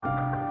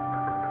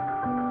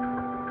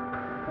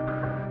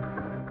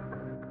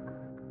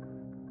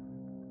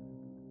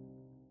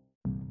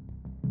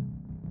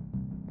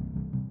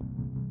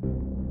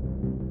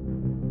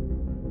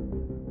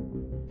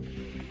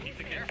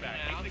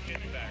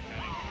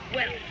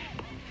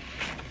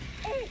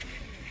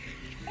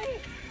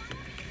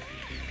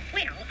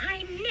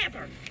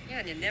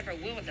never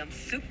will with them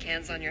soup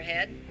cans on your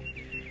head.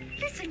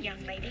 Listen, young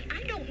lady,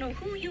 I don't know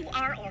who you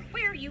are or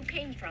where you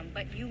came from,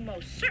 but you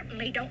most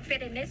certainly don't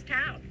fit in this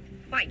town.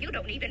 Why, you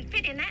don't even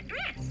fit in that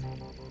dress.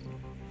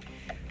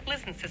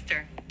 Listen,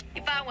 sister,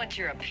 if I want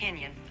your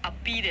opinion, I'll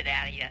beat it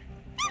out of you.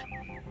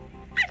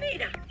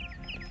 Anita!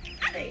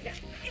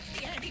 It's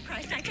the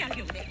Antichrist, I tell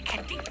you, the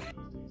Antichrist.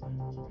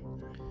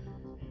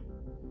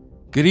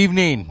 Good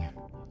evening,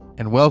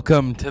 and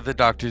welcome to the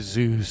Dr.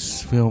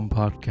 Zeus Film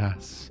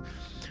Podcast.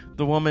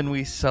 The woman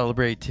we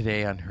celebrate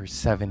today on her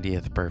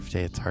 70th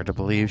birthday. It's hard to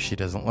believe she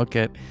doesn't look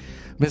it.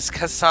 Miss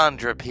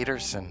Cassandra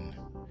Peterson,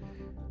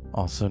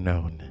 also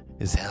known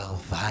as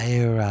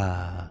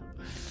Elvira.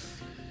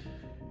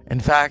 In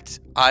fact,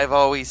 I've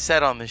always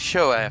said on this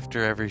show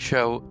after every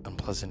show,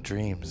 Unpleasant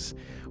Dreams,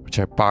 which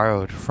I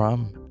borrowed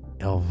from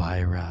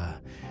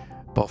Elvira.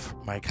 Both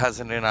my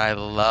cousin and I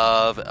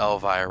love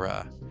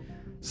Elvira.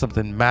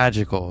 Something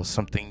magical,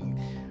 something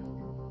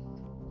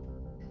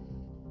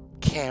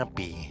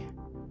campy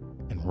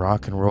and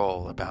rock and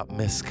roll about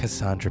Miss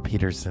Cassandra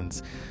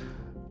Peterson's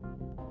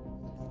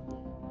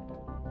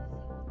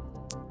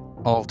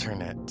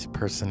alternate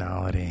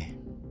personality,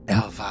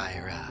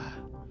 Elvira.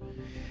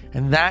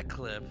 And that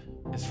clip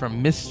is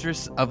from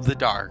Mistress of the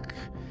Dark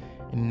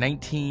in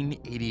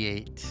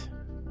 1988.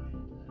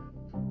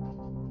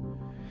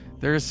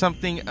 There is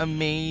something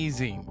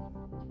amazing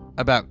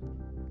about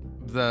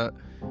the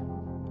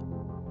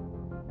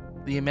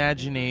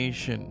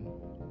imagination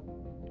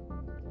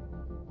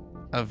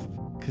of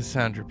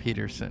Cassandra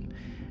Peterson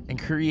and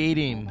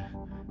creating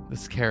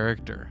this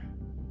character,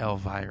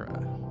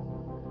 Elvira.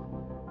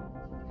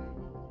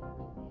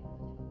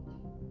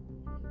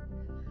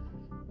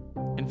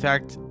 In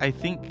fact, I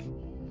think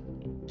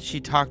she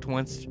talked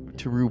once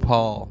to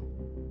RuPaul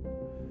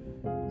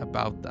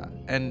about that.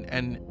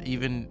 And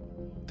even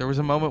there was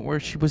a moment where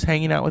she was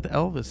hanging out with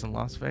Elvis in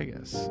Las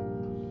Vegas.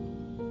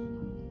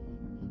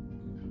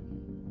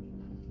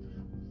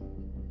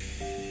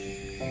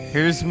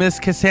 Here's Miss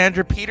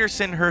Cassandra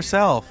Peterson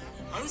herself.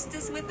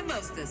 Hostess with the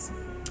mostest.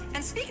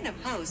 And speaking of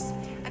hosts,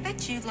 I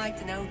bet you'd like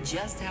to know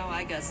just how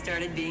I got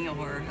started being a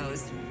horror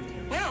host.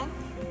 Well,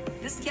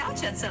 this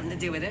couch had something to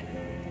do with it,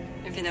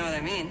 if you know what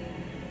I mean.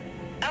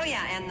 Oh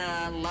yeah,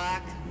 and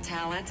luck,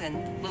 talent, and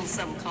a little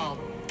something called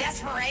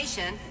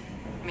desperation.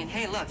 I mean,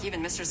 hey, look,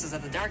 even Mistresses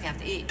of the Dark have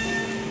to eat.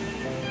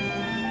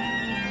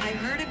 I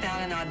heard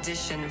about an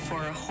audition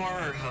for a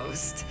horror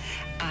host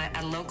at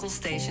a local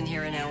station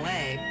here in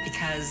LA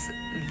because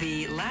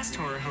the last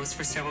horror host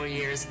for several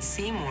years,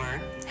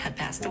 Seymour, had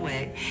passed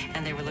away,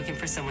 and they were looking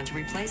for someone to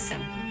replace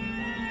him.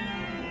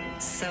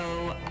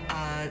 So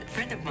a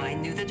friend of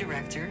mine knew the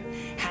director,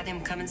 had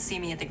him come and see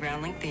me at the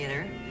Groundling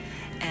Theater,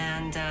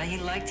 and he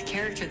liked the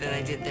character that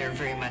I did there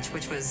very much,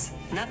 which was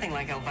nothing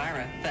like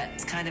Elvira, but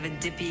it's kind of a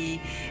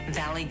dippy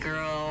valley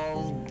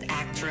girl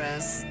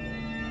actress.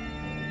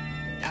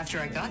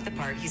 After I got the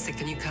part, he said,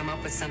 can you come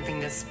up with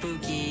something that's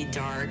spooky,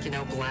 dark,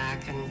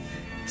 black? And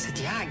I said,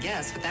 yeah, I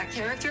guess. With that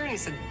character? And he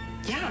said,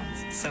 yeah.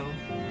 So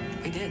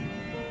we did.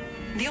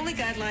 The only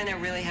guideline I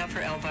really have for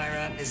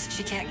Elvira is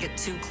she can't get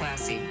too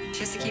classy.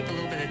 She has to keep a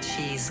little bit of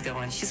cheese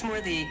going. She's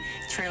more the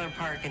trailer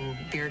park and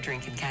beer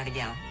drinking kind of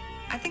gal.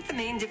 I think the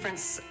main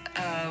difference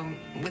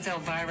with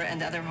Elvira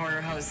and other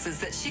horror hosts is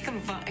that she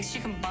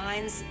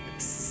combines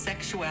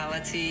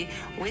sexuality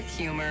with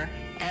humor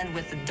and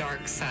with the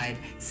dark side.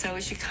 So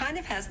she kind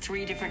of has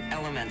three different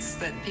elements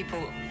that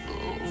people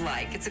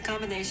like. It's a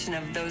combination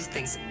of those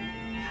things.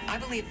 I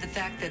believe the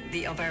fact that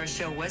the Elvira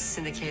show was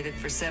syndicated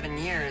for 7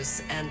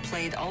 years and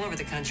played all over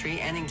the country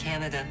and in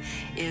Canada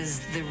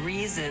is the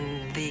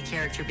reason the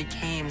character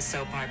became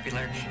so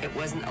popular. It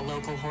wasn't a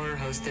local horror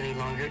host any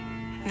longer.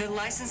 The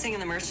licensing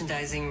and the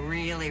merchandising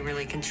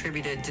really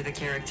contributed to the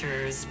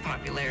character's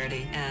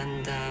popularity,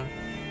 and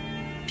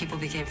people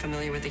became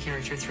familiar with the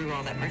character through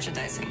all that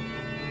merchandising.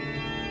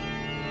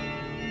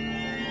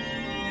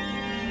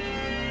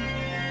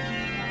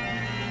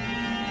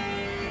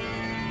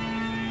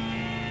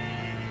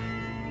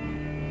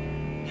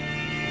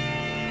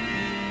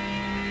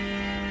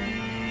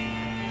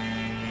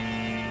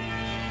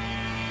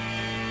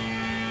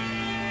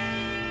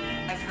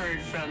 I've heard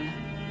from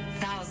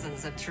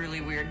thousands of truly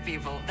weird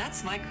people.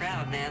 That's my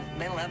crowd, man.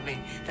 They love me.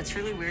 The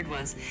truly weird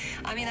ones.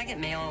 I mean, I get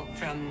mail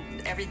from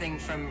everything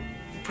from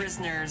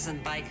prisoners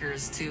and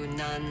bikers to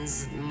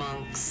nuns,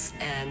 monks,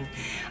 and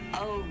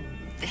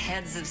the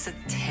heads of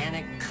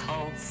satanic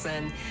cults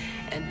and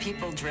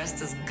people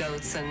dressed as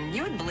goats. And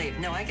you wouldn't believe,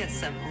 no, I get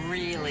some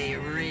really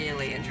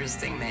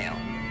interesting mail.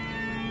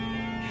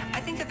 I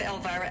think of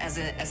Elvira as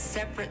a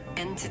separate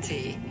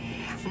entity,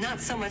 not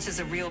so much as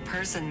a real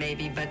person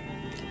maybe, but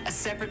a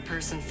separate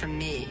person from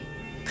me.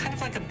 Kind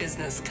of like a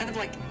business, kind of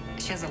like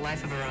she has a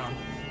life of her own.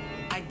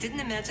 I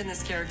didn't imagine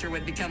this character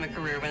would become a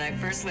career. When I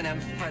first went up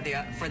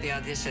for the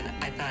audition,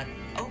 I thought,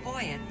 oh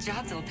boy, a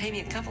job that'll pay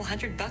me a couple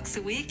 $100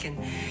 a week, and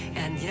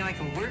I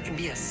can work and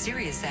be a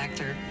serious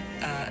actor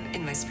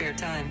in my spare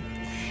time.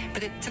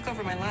 But it took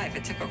over my life.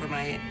 It took over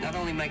not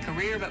only my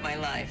career, but my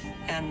life,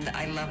 and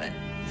I love it.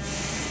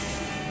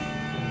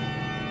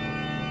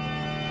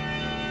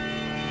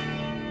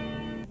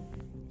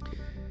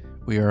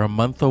 We are a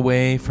month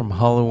away from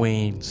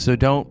Halloween, so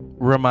don't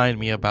remind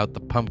me about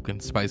the pumpkin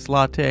spice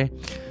latte,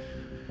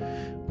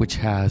 which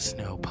has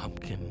no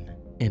pumpkin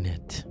in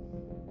it.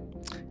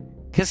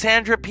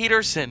 Cassandra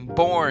Peterson,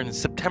 born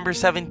September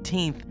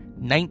 17th,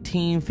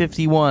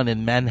 1951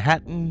 in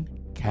Manhattan,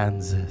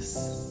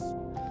 Kansas.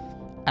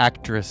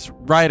 Actress,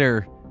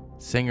 writer,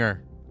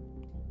 singer.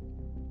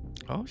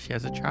 Oh, she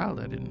has a child.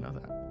 I didn't know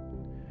that.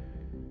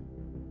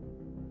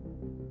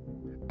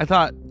 I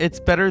thought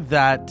it's better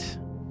that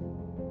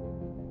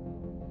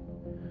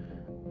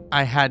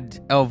I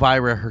had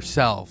Elvira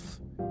herself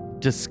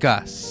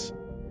discuss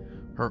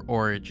her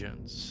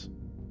origins.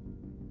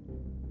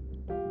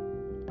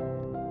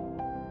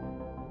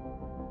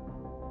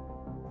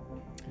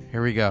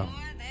 Here we go. Boy,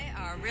 they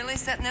are really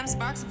setting them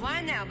sparks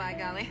flying now, by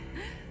golly.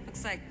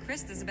 Looks like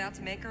Krista's about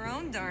to make her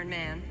own darn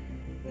man.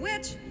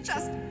 Which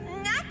just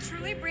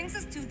naturally brings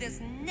us to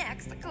this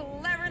next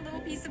clever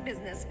little piece of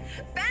business.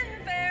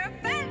 Fanfare,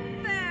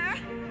 fanfare!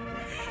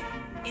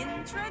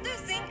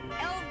 Introducing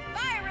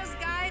Elvira's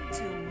Guide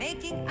to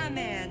Making a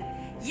Man.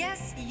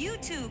 Yes, you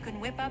too can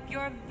whip up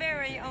your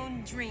very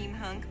own dream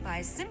hunk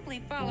by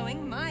simply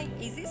following my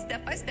easy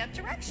step-by-step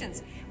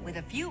directions. With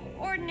a few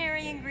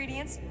ordinary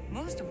ingredients,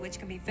 most of which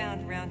can be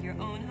found around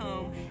your own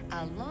home,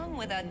 along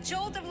with a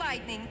jolt of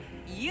lightning,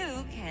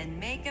 you can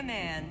make a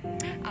man.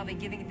 I'll be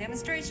giving a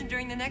demonstration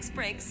during the next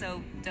break,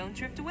 so don't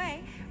drift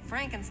away.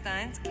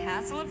 Frankenstein's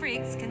Castle of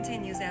Freaks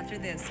continues after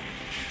this.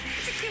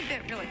 It's a cute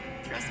bit, really.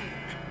 Trust me.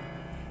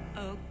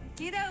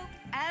 Okie doke.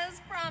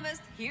 As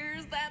promised,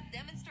 here's that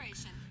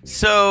demonstration.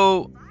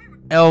 So,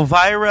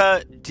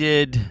 Elvira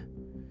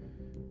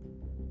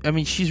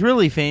she's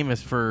really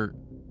famous for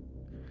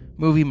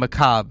movie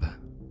Macabre.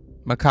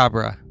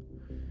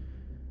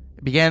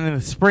 It began in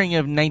the spring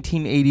of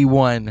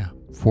 1981,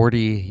 40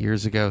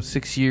 years ago,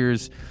 6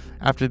 years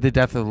after the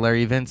death of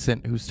Larry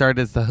Vincent, who starred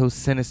as the host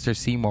Sinister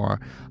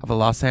Seymour of a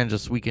Los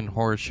Angeles weekend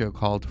horror show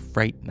called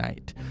Fright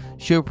Night.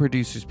 Show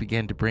producers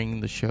began to bring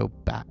the show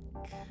back.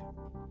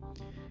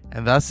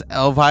 And thus,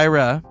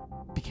 Elvira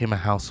became a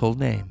household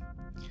name.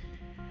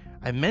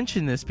 I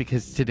mention this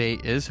because today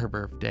is her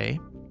birthday,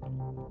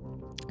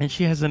 and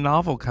she has a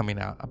novel coming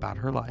out about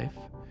her life,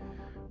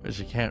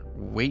 which I can't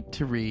wait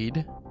to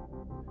read.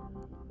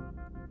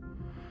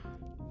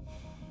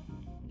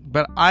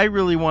 But I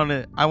really want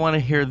to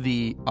hear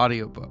the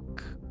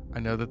audiobook. I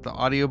know that the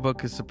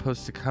audiobook is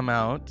supposed to come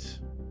out.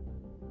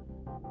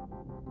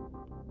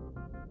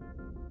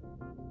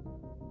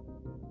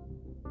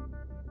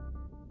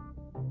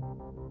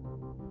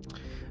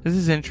 This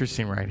is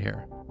interesting right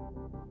here.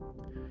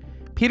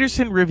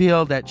 Peterson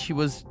revealed that she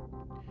was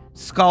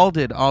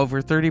scalded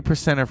over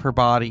 30% of her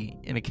body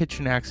in a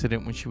kitchen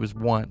accident when she was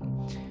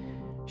 1.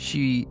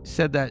 She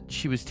said that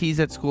she was teased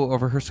at school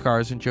over her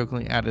scars and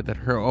jokingly added that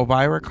her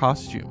Elvira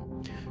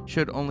costume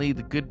showed only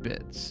the good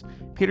bits.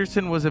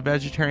 Peterson was a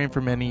vegetarian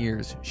for many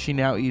years. She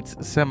now eats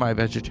a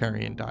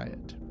semi-vegetarian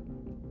diet.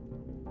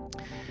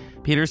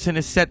 Peterson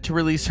is set to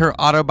release her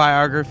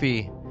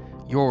autobiography,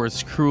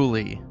 Yours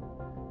Cruelly,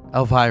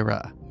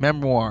 Elvira,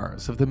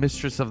 Memoirs of the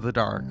Mistress of the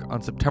Dark,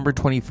 on September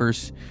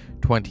 21st,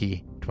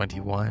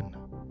 2021.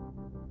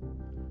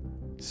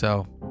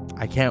 So,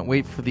 I can't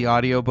wait for the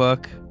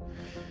audiobook.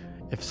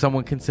 If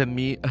someone can send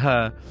me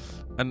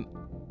an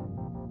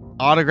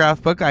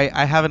autograph book.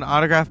 I have an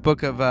autograph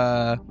book of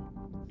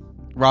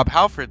Rob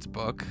Halford's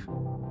book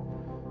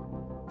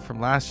from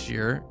last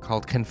year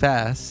called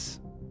Confess.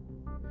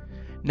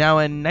 Now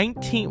in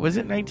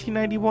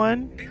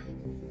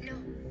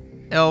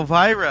 1991?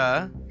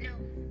 Elvira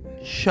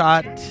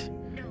shot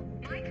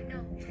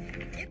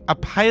a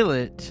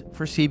pilot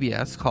for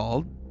CBS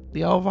called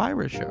The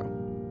Elvira Show.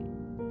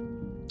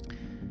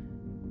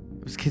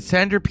 It was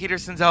Cassandra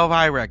Peterson's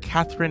Elvira,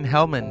 Catherine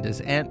Hellman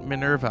as Aunt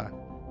Minerva.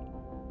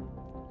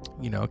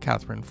 You know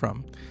Catherine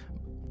from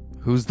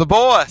Who's the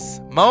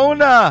Boss?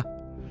 Mona!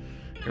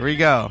 Here we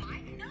go.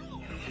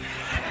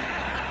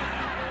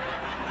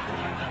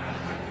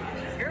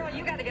 Girl,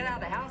 you gotta get out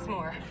of the house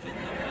more.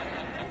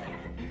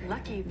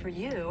 Lucky for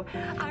you,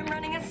 I'm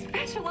running a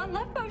special on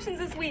love potions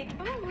this week.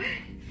 Oh.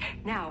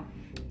 Now,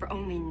 for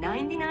only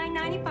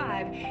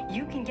 $99.95,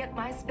 you can get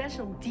my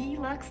special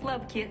deluxe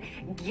love kit,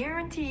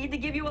 guaranteed to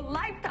give you a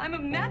lifetime of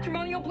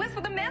matrimonial bliss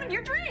with the man of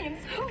your dreams.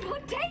 Oh, well,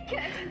 take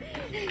it.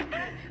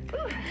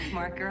 Ooh,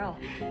 smart girl.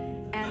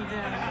 And,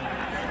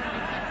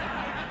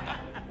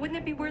 wouldn't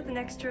it be worth an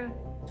extra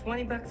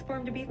 $20 for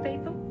him to be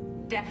faithful?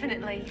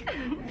 Definitely.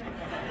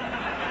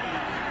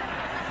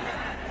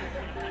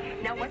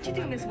 Now, what you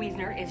do, Miss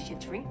Wiesner, is you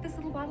drink this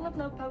little bottle of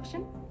love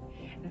potion,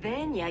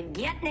 then you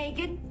get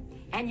naked,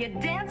 and you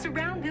dance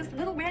around this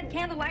little red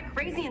candle like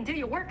crazy until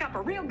you work up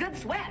a real good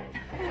sweat.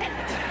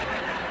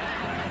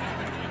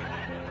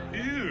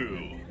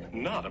 Ew,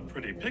 not a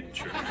pretty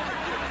picture.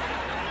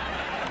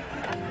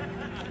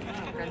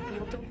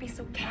 Renfield, don't be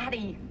so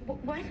catty.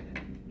 What?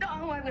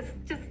 Oh, I was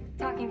just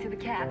talking to the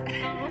cat.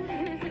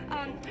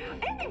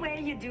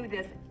 Anyway, you do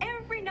this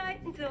every night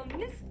until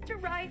Mr.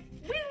 Right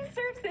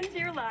windsurfs into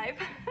your life.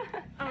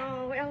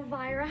 Oh,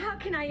 Elvira, how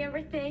can I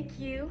ever thank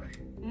you?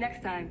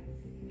 Next time.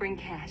 bring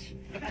cash.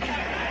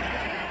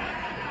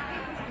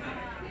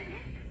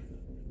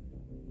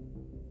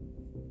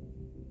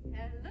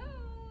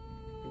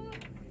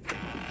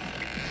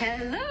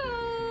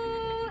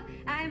 Hello,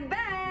 I'm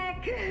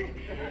back.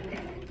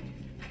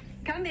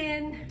 Come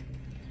in.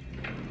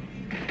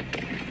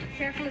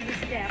 Careful of the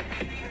step.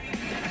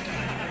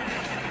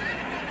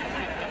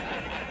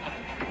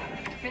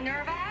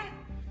 Minerva,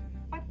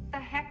 what the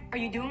heck are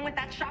you doing with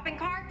that shopping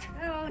cart?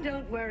 Oh,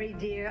 don't worry,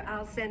 dear.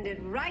 I'll send it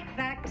right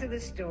back to the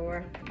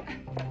store.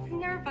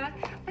 Minerva,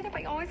 what have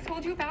I always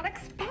told you about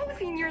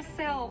exposing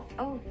yourself?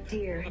 Oh,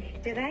 dear.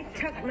 Did I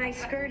tuck my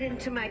skirt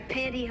into my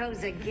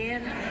pantyhose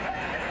again?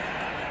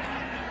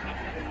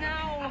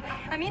 No,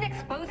 I mean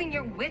exposing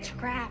your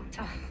witchcraft.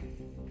 Oh,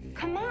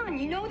 come on,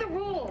 you know the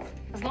rules.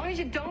 As long as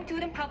you don't do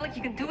it in public,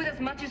 you can do it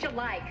as much as you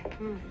like.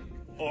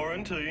 Or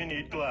until you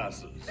need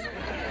glasses.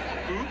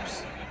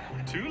 Oops,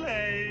 too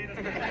late.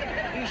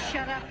 You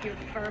shut up, you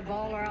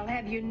furball, or I'll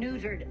have you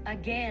neutered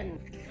again.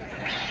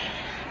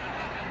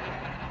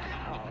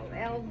 Oh,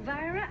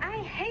 Elvira, I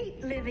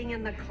hate living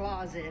in the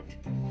closet.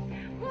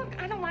 Look,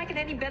 I don't like it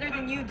any better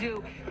than you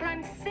do, but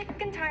I'm sick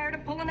and tired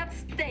of pulling up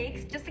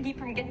stakes just to keep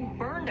from getting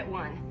burned at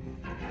one.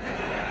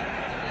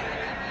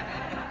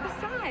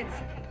 Besides,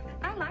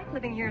 I like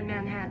living here in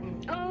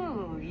Manhattan.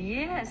 Oh,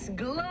 yes,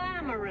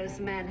 glamorous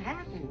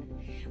Manhattan.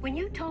 When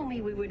you told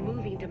me we were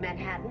moving to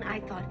Manhattan,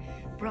 I thought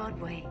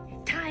Broadway,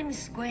 Times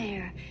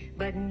Square.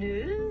 But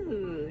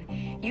no,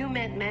 you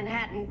meant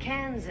Manhattan,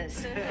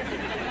 Kansas. The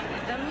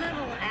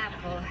Little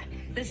Apple,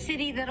 the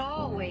city that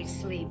always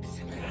sleeps.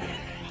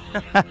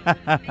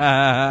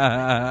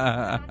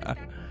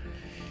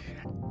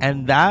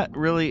 And that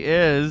really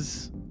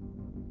is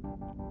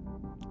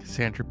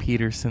Cassandra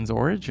Peterson's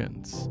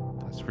origins.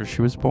 That's where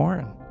she was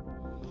born.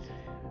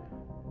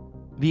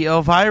 The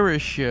Elvira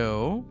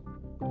show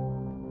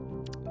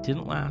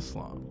didn't last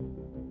long.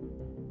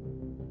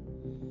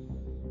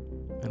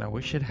 And I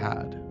wish it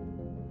had.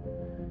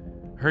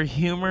 Her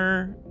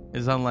humor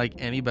is unlike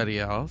anybody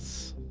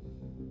else.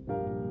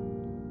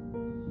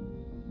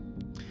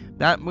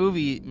 That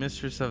movie,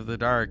 Mistress of the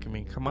Dark, I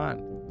mean, come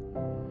on.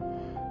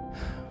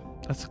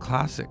 That's a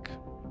classic.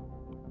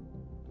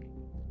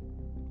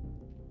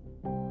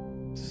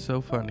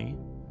 So funny.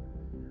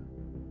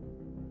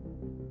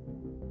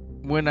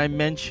 When I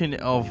mention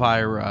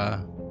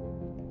Elvira,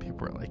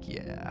 people are like,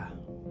 yeah.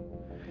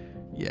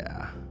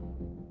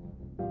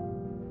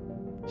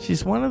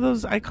 She's one of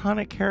those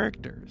iconic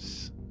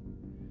characters.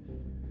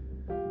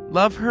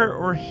 Love her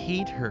or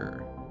hate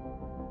her,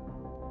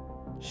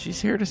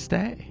 she's here to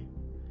stay.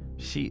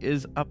 She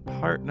is a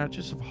part not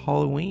just of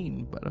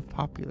Halloween, but of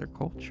popular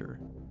culture.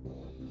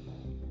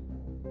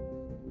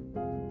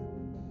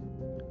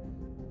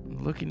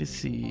 I'm looking to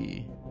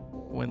see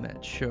when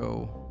that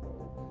show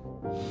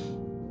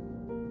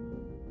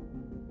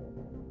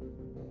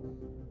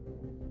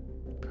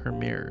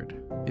premiered.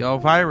 The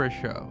Elvira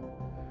show.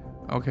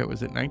 Okay,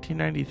 was it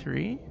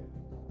 1993?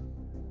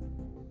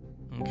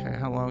 Okay,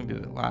 how long did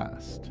it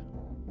last?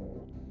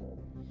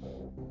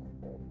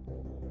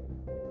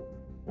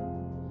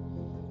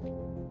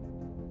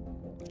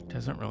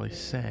 Doesn't really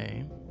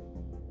say.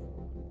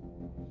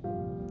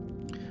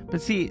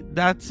 But see,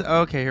 that's...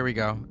 Okay, here we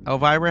go.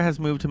 Elvira has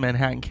moved to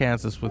Manhattan,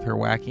 Kansas with her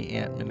wacky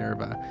aunt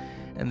Minerva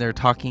and their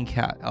talking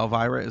cat.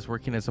 Elvira is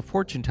working as a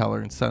fortune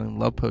teller and selling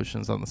love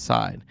potions on the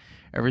side.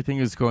 Everything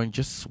is going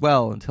just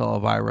swell until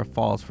Elvira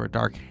falls for a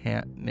dark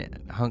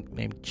hunk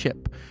named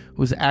Chip,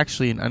 who is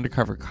actually an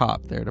undercover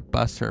cop there to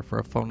bust her for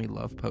a phony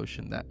love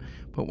potion that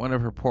put one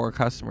of her poor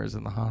customers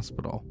in the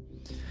hospital.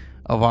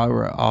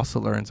 Elvira also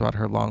learns about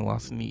her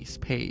long-lost niece,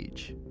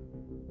 Paige.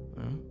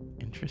 Oh,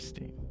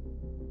 interesting.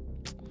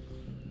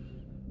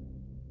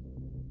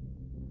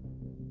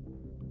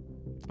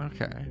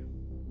 Okay.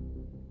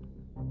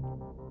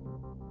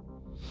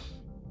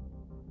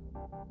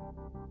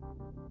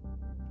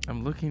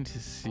 I'm looking to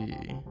see.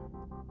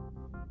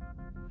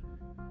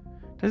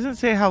 Doesn't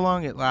say how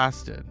long it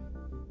lasted.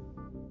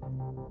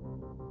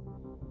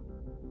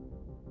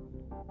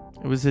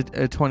 It was a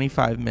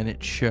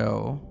 25-minute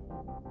show.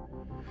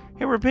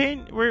 Hey,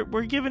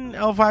 we're giving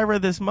Elvira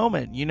this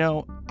moment. You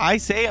know, I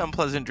say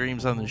unpleasant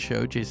dreams on the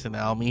show. Jason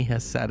Alme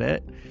has said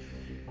it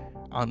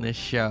on this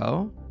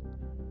show.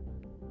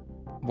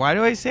 Why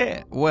do I say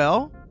it?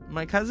 Well,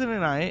 my cousin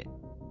and I,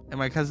 and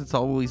my cousin's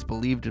always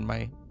believed in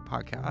my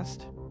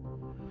podcast,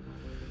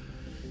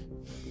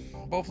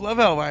 both love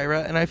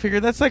Elvira, and I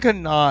figured that's like a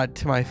nod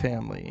to my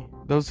family,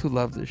 those who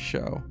love this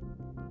show.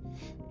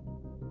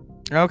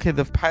 Okay,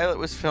 the pilot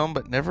was filmed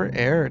but never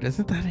aired.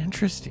 Isn't that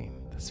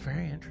interesting? That's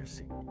very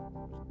interesting.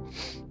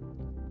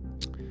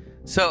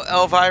 So,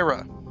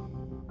 Elvira.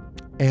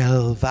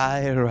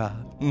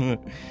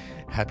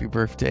 Happy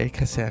birthday,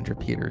 Cassandra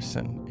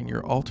Peterson, and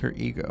your alter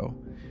ego,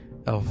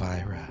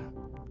 Elvira.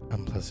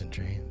 Unpleasant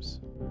dreams.